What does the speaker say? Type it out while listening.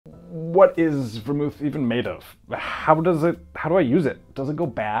what is vermouth even made of? How do I use it? Does it go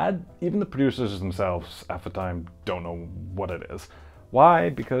bad? Even the producers themselves, half the time, don't know what it is. Why?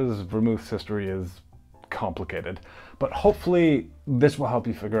 Because vermouth's history is complicated. But hopefully this will help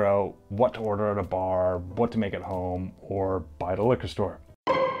you figure out what to order at a bar, what to make at home, or buy at a liquor store.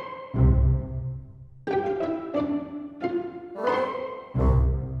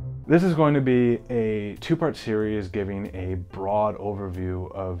 This is going to be a two-part series giving a broad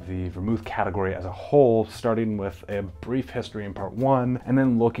overview of the vermouth category as a whole, starting with a brief history in part 1, and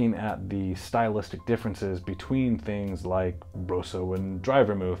then looking at the stylistic differences between things like Rosso and dry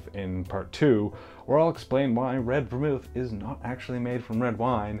vermouth in part 2, where I'll explain why red vermouth is not actually made from red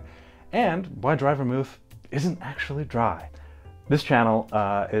wine, and why dry vermouth isn't actually dry. This channel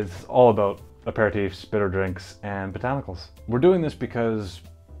is all about aperitifs, bitter drinks, and botanicals. We're doing this because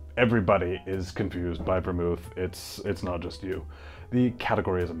everybody is confused by vermouth. It's not just you. The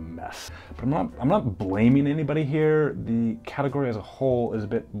category is a mess. But I'm not blaming anybody here. The category as a whole is a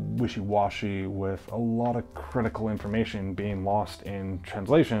bit wishy-washy, with a lot of critical information being lost in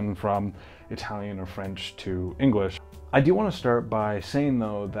translation from Italian or French to English. I do want to start by saying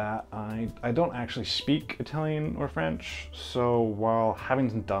though that I don't actually speak Italian or French, so while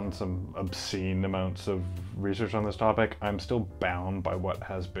having done some obscene amounts of research on this topic, I'm still bound by what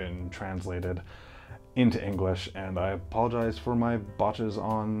has been translated into English, and I apologize for my botches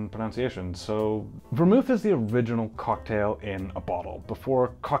on pronunciation. So vermouth is the original cocktail in a bottle,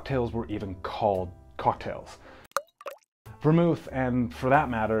 before cocktails were even called cocktails. Vermouth, and for that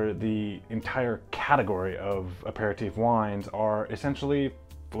matter, the entire category of aperitif wines, are essentially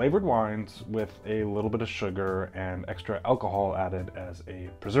flavored wines with a little bit of sugar and extra alcohol added as a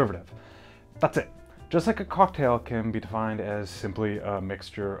preservative. That's it. Just like a cocktail can be defined as simply a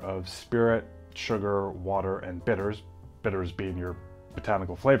mixture of spirit, sugar, water, and bitters, bitters being your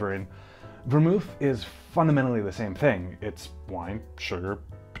botanical flavoring, vermouth is fundamentally the same thing. It's wine, sugar,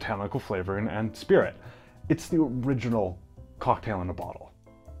 botanical flavoring, and spirit. It's the original cocktail in a bottle.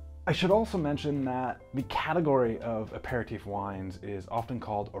 I should also mention that the category of aperitif wines is often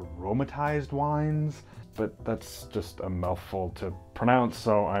called aromatized wines, but that's just a mouthful to pronounce,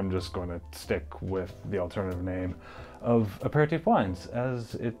 so I'm just going to stick with the alternative name of aperitif wines,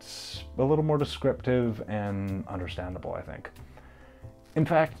 as it's a little more descriptive and understandable, I think. In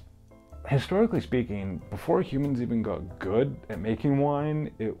fact, historically speaking, before humans even got good at making wine,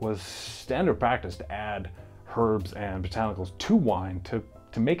 it was standard practice to add herbs and botanicals to wine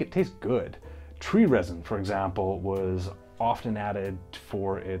to make it taste good. Tree resin, for example, was often added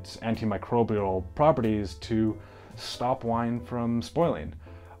for its antimicrobial properties to stop wine from spoiling.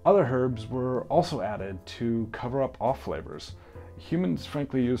 Other herbs were also added to cover up off flavors. Humans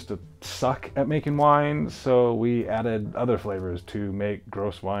frankly used to suck at making wine, so we added other flavors to make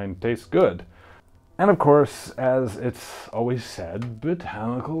gross wine taste good. And of course, as it's always said,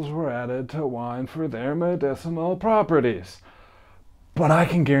 botanicals were added to wine for their medicinal properties. But I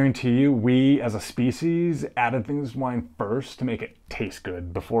can guarantee you, we as a species added things to wine first to make it taste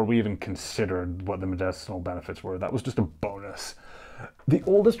good before we even considered what the medicinal benefits were. That was just a bonus. The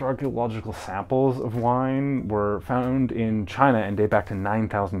oldest archaeological samples of wine were found in China and date back to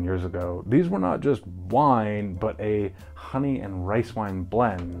 9,000 years ago. These were not just wine, but a honey and rice wine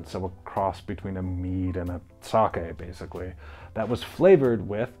blend, so a cross between a mead and a sake, basically, that was flavored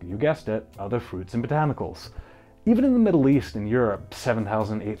with, you guessed it, other fruits and botanicals. Even in the Middle East and Europe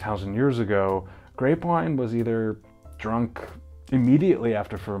 7,000, 8,000 years ago, grape wine was either drunk immediately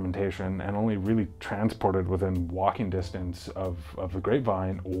after fermentation and only really transported within walking distance of the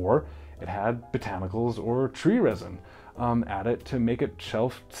grapevine, or it had botanicals or tree resin added to make it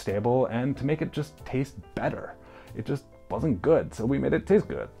shelf stable and to make it just taste better. It just wasn't good, so we made it taste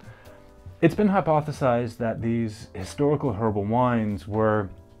good. It's been hypothesized that these historical herbal wines were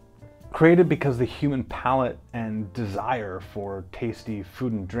created because the human palate and desire for tasty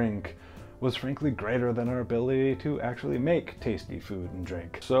food and drink was frankly greater than our ability to actually make tasty food and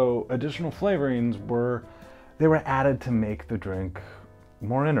drink. So additional flavorings were added to make the drink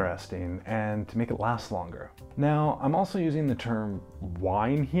more interesting and to make it last longer. Now, I'm also using the term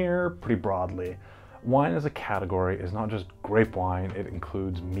wine here pretty broadly. Wine as a category is not just grape wine, it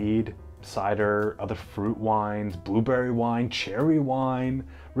includes mead, cider, other fruit wines, blueberry wine, cherry wine.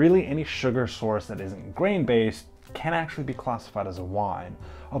 Really any sugar source that isn't grain-based can actually be classified as a wine.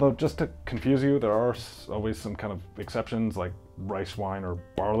 Although, just to confuse you, there are always some kind of exceptions, like rice wine or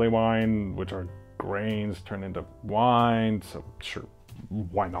barley wine, which are grains turned into wine, so sure,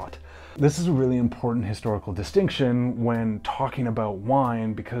 why not? This is a really important historical distinction when talking about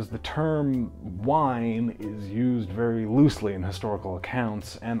wine, because the term wine is used very loosely in historical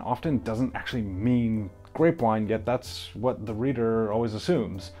accounts and often doesn't actually mean grape wine, yet that's what the reader always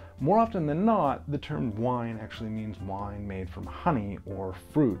assumes. More often than not, the term wine actually means wine made from honey or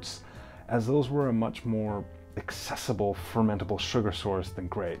fruits, as those were a much more accessible fermentable sugar source than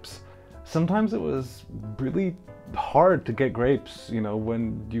grapes. Sometimes it was really hard to get grapes,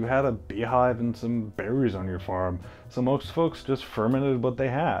 when you had a beehive and some berries on your farm, so most folks just fermented what they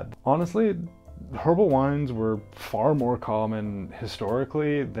had. Honestly, herbal wines were far more common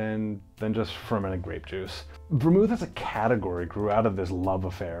historically than just fermented grape juice. Vermouth as a category grew out of this love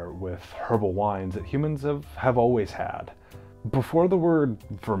affair with herbal wines that humans have always had. Before the word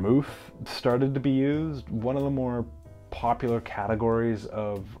vermouth started to be used, one of the more popular categories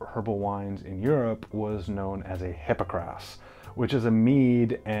of herbal wines in Europe was known as a hypocras, which is a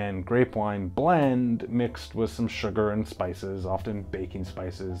mead and grape wine blend mixed with some sugar and spices, often baking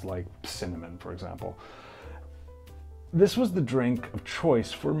spices like cinnamon, for example. This was the drink of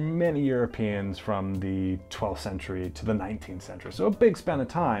choice for many Europeans from the 12th century to the 19th century, so a big span of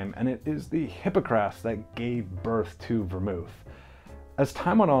time, and it is the hypocras that gave birth to vermouth. As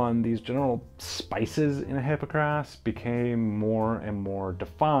time went on, these general spices in a hypocras became more and more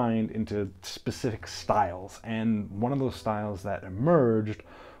defined into specific styles, and one of those styles that emerged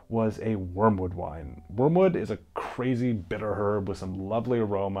was a wormwood wine. Wormwood is a crazy bitter herb with some lovely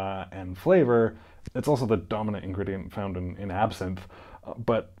aroma and flavor. It's also the dominant ingredient found in absinthe,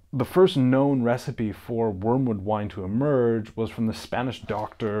 but the first known recipe for wormwood wine to emerge was from the Spanish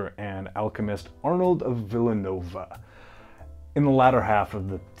doctor and alchemist Arnold of Villanova. In the latter half of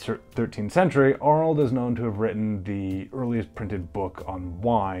the 13th century, Arnold is known to have written the earliest printed book on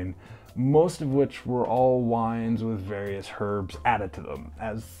wine, most of which were all wines with various herbs added to them.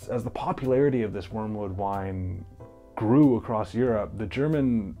 As the popularity of this wormwood wine grew across Europe, the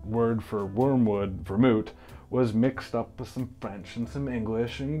German word for wormwood, vermouth, was mixed up with some French and some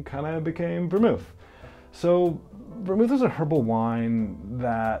English and kind of became vermouth. So vermouth is a herbal wine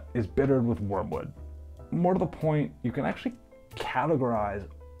that is bittered with wormwood. More to the point, you can actually categorize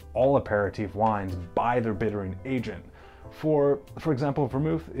all aperitif wines by their bittering agent. For example,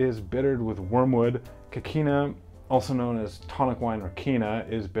 vermouth is bittered with wormwood. Quinina, also known as tonic wine or quina,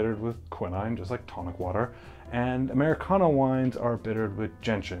 is bittered with quinine, just like tonic water. And Americano wines are bittered with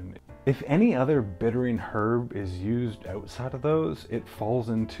gentian. If any other bittering herb is used outside of those, it falls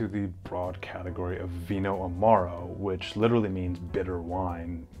into the broad category of vino amaro, which literally means bitter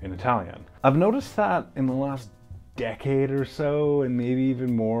wine in Italian. I've noticed that in the last decade or so, and maybe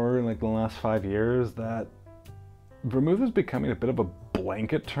even more in like the last 5 years, that vermouth is becoming a bit of a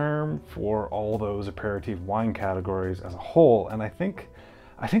blanket term for all those aperitif wine categories as a whole, and I think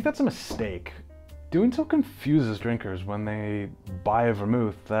that's a mistake. Doing so confuses drinkers when they buy a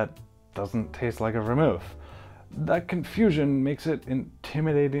vermouth that doesn't taste like a vermouth. That confusion makes it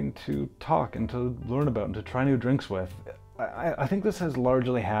intimidating to talk and to learn about and to try new drinks with. I think this has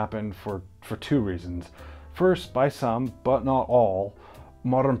largely happened for two reasons. First, by some, but not all,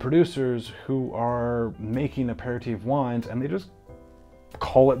 modern producers who are making aperitif wines and they just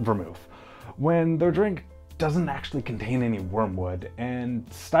call it vermouth, when their drink doesn't actually contain any wormwood and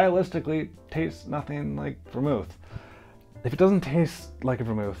stylistically tastes nothing like vermouth. If it doesn't taste like a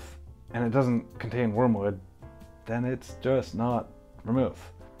vermouth and it doesn't contain wormwood, then it's just not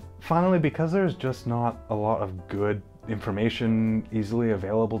vermouth. Finally, because there's just not a lot of good information easily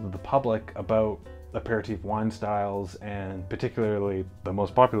available to the public about aperitif wine styles, and particularly the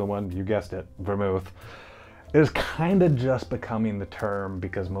most popular one, you guessed it, vermouth, is kind of just becoming the term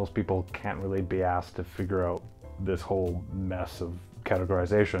because most people can't really be asked to figure out this whole mess of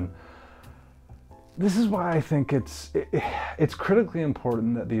categorization. This is why I think it's critically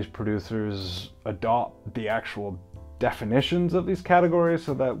important that these producers adopt the actual definitions of these categories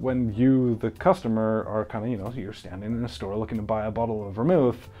so that when you, the customer, are kind of, you're standing in a store looking to buy a bottle of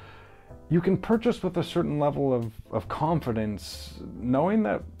vermouth, you can purchase with a certain level of confidence, knowing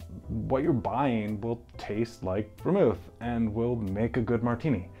that what you're buying will taste like vermouth and will make a good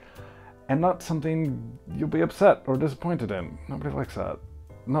martini. And not something you'll be upset or disappointed in. Nobody likes that.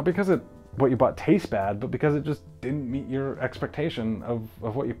 Not because what you bought tastes bad, but because it just didn't meet your expectation of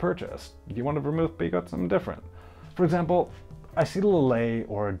what you purchased. You want a vermouth, but you got something different. For example, I see the Lillet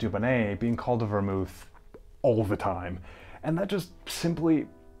or a Dubonnet being called a vermouth all the time, and that just simply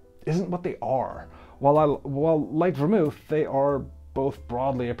isn't what they are. While like vermouth, they are both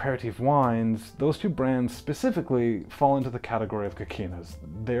broadly aperitif wines, those two brands specifically fall into the category of quinquinas.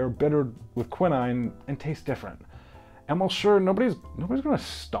 They are bittered with quinine and taste different. And while sure, nobody's gonna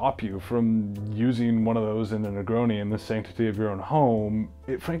stop you from using one of those in a Negroni in the sanctity of your own home,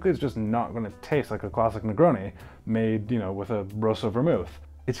 it frankly is just not gonna taste like a classic Negroni made, you know, with a Rosso Vermouth.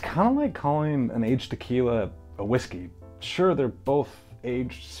 It's kind of like calling an aged tequila a whiskey. Sure, they're both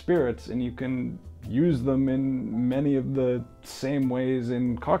aged spirits and you can use them in many of the same ways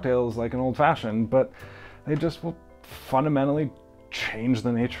in cocktails like an old fashioned, but they just will fundamentally change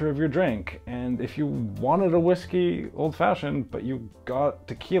the nature of your drink. And if you wanted a whiskey old fashioned but you got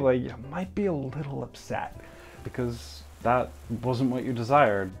tequila, you might be a little upset because that wasn't what you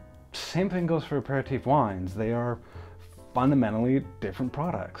desired. Same thing goes for aperitif wines. They are fundamentally different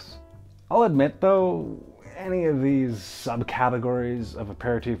products. I'll admit though, any of these subcategories of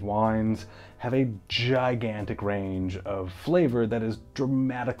aperitif wines have a gigantic range of flavor that is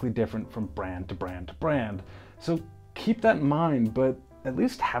dramatically different from brand to brand to brand. So keep that in mind, but at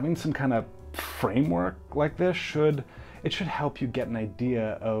least having some kind of framework like this should help you get an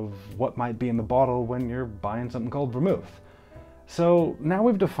idea of what might be in the bottle when you're buying something called vermouth. So now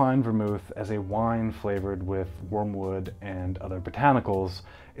we've defined vermouth as a wine flavored with wormwood and other botanicals.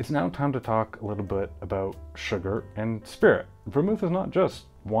 It's now time to talk a little bit about sugar and spirit. Vermouth is not just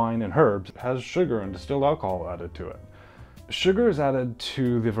wine and herbs, it has sugar and distilled alcohol added to it. Sugar is added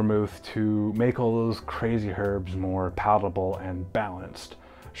to the vermouth to make all those crazy herbs more palatable and balanced.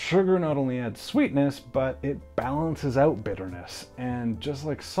 Sugar not only adds sweetness, but it balances out bitterness. And just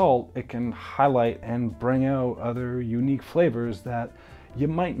like salt, it can highlight and bring out other unique flavors that you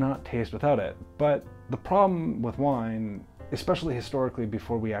might not taste without it. But the problem with wine, especially historically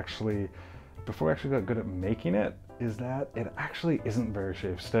before we actually got good at making it, is that it actually isn't very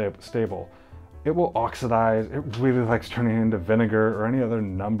stable. It will oxidize, it really likes turning into vinegar or any other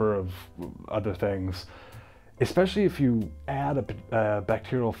number of other things, especially if you add a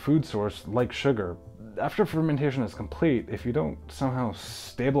bacterial food source like sugar. After fermentation is complete, if you don't somehow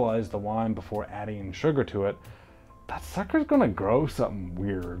stabilize the wine before adding sugar to it, that sucker's gonna grow something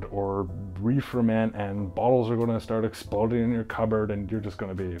weird or re-ferment and bottles are gonna start exploding in your cupboard and you're just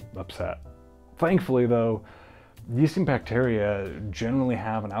gonna be upset. Thankfully though, yeast and bacteria generally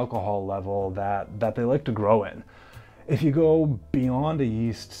have an alcohol level that they like to grow in. If you go beyond a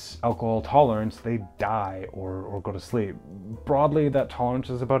yeast's alcohol tolerance, they die or go to sleep. Broadly, that tolerance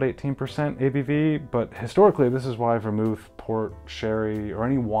is about 18% ABV, but historically this is why vermouth, port, sherry, or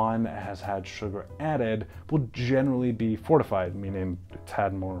any wine that has had sugar added will generally be fortified, meaning it's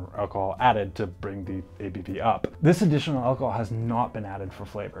had more alcohol added to bring the ABV up. This additional alcohol has not been added for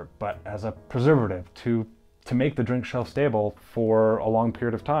flavor, but as a preservative to make the drink shelf stable for a long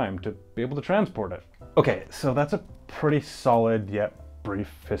period of time, to be able to transport it. Okay, so that's a pretty solid yet brief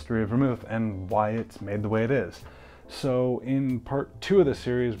history of vermouth and why it's made the way it is. So in part 2 of the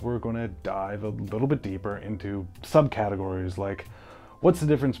series, we're going to dive a little bit deeper into subcategories like what's the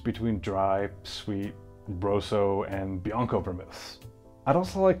difference between dry, sweet, Rosso, and Bianco vermouths. I'd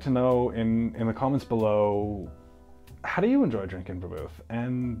also like to know in the comments below, how do you enjoy drinking vermouth?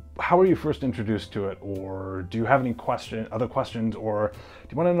 And how were you first introduced to it? Or do you have any other questions? Or do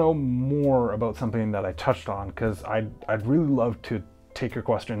you want to know more about something that I touched on? Because I'd really love to take your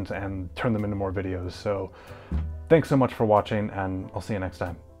questions and turn them into more videos. So thanks so much for watching and I'll see you next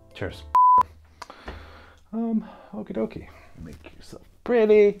time. Cheers. Okie dokie. Make yourself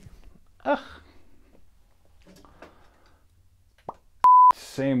pretty. Ugh.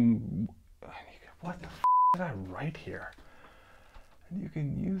 Same, what the did I write here? And you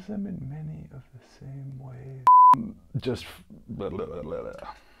can use them in many of the same ways. Just a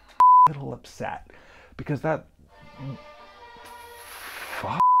little upset because that